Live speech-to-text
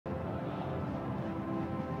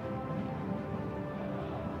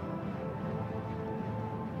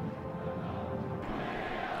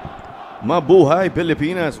Mabuhay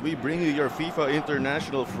Pilipinas! We bring you your FIFA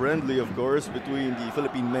International Friendly, of course, between the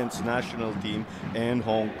Philippine men's national team and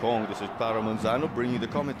Hong Kong. This is Para Manzano bringing the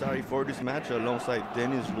commentary for this match alongside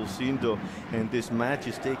Dennis Lucindo. And this match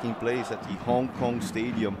is taking place at the Hong Kong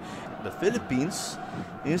Stadium. The Philippines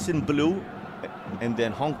is in blue, and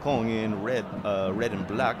then Hong Kong in red and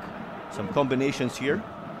black. Some combinations here,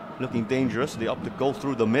 looking dangerous. They opt to go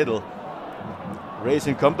through the middle.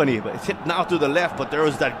 Racing Company, but it's hit now to the left, but there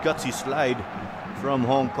was that gutsy slide from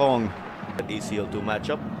Hong Kong. That ACL2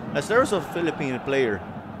 matchup, as there was a Philippine player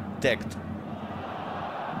decked.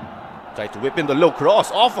 Tried to whip in the low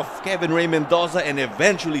cross off of Kevin Ray Mendoza and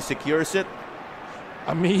eventually secures it.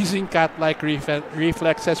 Amazing cat-like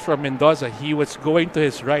reflexes from Mendoza. He was going to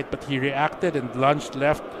his right, but he reacted and lunged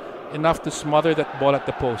left enough to smother that ball at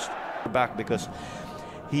the post. Back because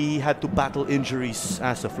he had to battle injuries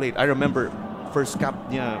as of late. I remember first cap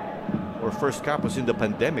was in the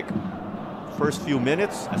pandemic. First few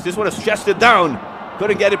minutes, as this one is chested down,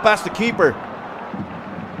 couldn't get it past the keeper.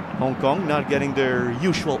 Hong Kong not getting their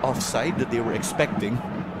usual offside that they were expecting.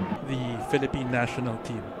 The Philippine national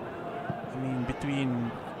team. I mean,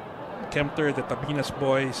 between Kempter, the Tabinas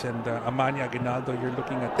boys, and Amani Aguinaldo, you're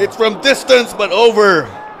looking at... It's from distance, but over.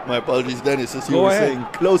 My apologies, Dennis, as you were saying.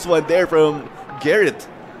 Close one there from Garrett.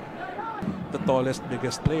 The tallest,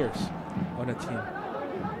 biggest players on a team.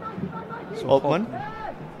 So Altman,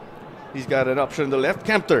 he's got an option on the left.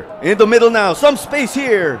 Kempter in the middle now. Some space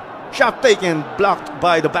here. Shot taken, blocked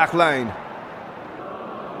by the back line.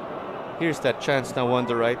 Here's that chance now on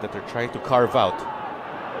the right that they're trying to carve out.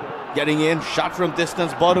 Getting in, shot from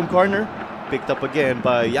distance, bottom corner. Picked up again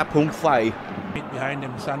by Yap Hung Fai. Behind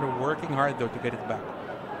him, Sandro working hard though to get it back.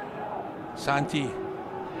 Santi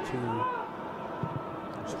to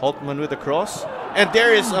Holtman with the cross. And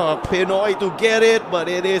there is Pinoy to get it, but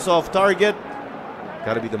it is off target.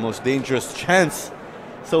 Gotta be the most dangerous chance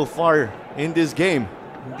so far in this game.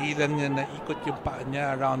 Hindi lang niya naikot yung paa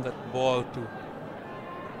niya around that ball to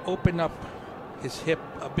open up his hip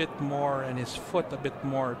a bit more and his foot a bit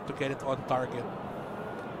more to get it on target.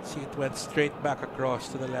 See, it went straight back across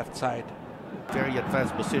to the left side. Very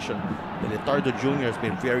advanced position. Belitardo Jr. has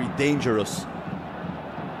been very dangerous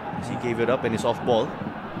as he gave it up and is off ball.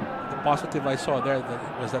 The positive I saw there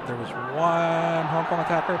was that there was one Hong Kong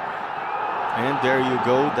attacker. And there you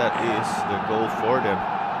go. That is the goal for them.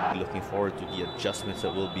 Looking forward to the adjustments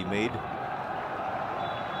that will be made.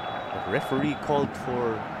 The referee called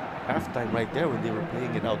for halftime right there when they were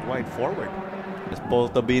playing it out wide forward. As Paul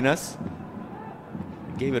Tabinas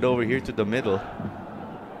gave it over here to the middle.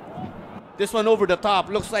 This one over the top.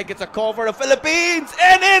 Looks like it's a call for the Philippines.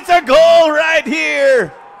 And it's a goal right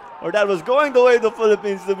here. Or that was going the way of the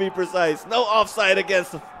Philippines, to be precise. No offside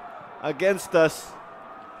against us.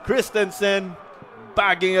 Kristensen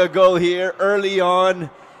bagging a goal here early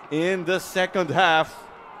on in the second half.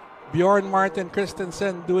 Bjørn Martin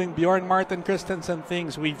Kristensen doing Bjørn Martin Kristensen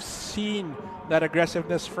things. We've seen that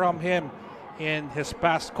aggressiveness from him in his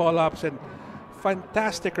past call-ups, and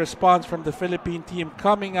fantastic response from the Philippine team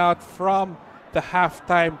coming out from the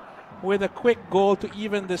halftime with a quick goal to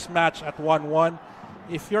even this match at 1-1.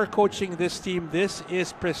 If you're coaching this team, this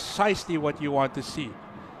is precisely what you want to see.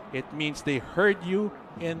 It means they heard you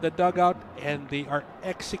in the dugout and they are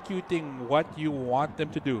executing what you want them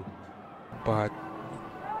to do. But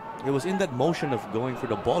it was in that motion of going for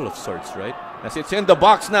the ball of sorts, right? As it's in the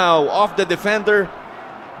box now, off the defender.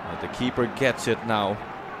 The keeper gets it now.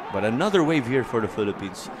 But another wave here for the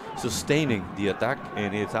Philippines, sustaining the attack,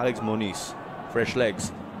 and it's Alex Moniz. Fresh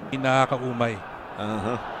legs. Nakakaumay.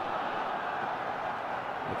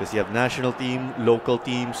 Because you have national team, local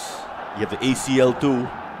teams, you have the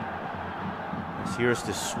ACL2. Here's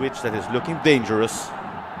the switch that is looking dangerous.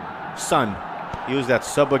 Sun, use that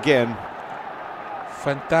sub again.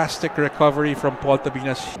 Fantastic recovery from Paul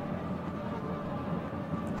Tabinas.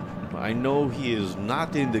 I know he is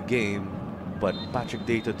not in the game, but Patrick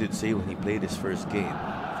Data did say when he played his first game.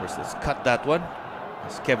 First, let's cut that one.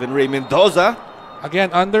 It's Kevin Ray Mendoza.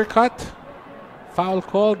 Again, undercut. Foul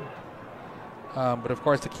called. But of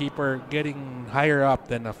course, the keeper getting higher up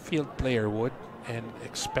than a field player would and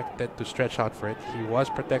expected to stretch out for it. He was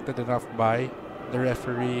protected enough by the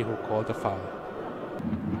referee who called the foul.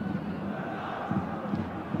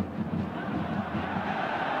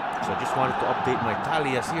 So I just wanted to update my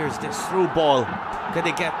tally as here's this through ball. Can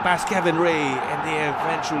they get past Kevin Ray? And they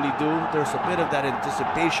eventually do. There's a bit of that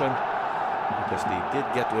anticipation because they did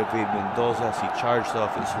get to evade Mendoza as he charged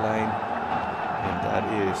off his line. And that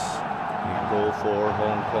is a goal for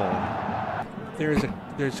Hong Kong.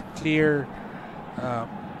 There's clear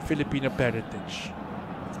Filipino heritage.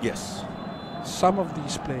 Yes. some of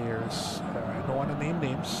these players, I don't want to name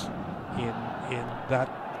names, in that.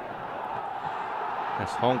 As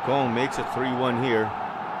Hong Kong makes it 3-1 here.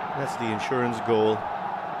 That's the insurance goal.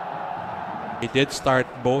 They did start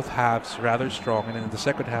both halves rather strong, and in the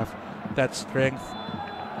second half, that strength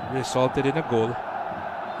resulted in a goal.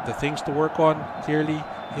 The things to work on clearly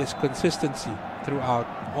is consistency throughout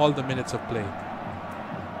all the minutes of play.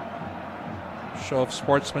 Show of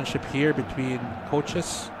sportsmanship here between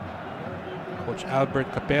coaches. Coach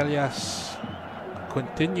Albert Capellas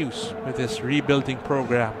continues with this rebuilding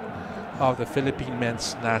program of the Philippine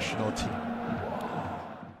men's national team.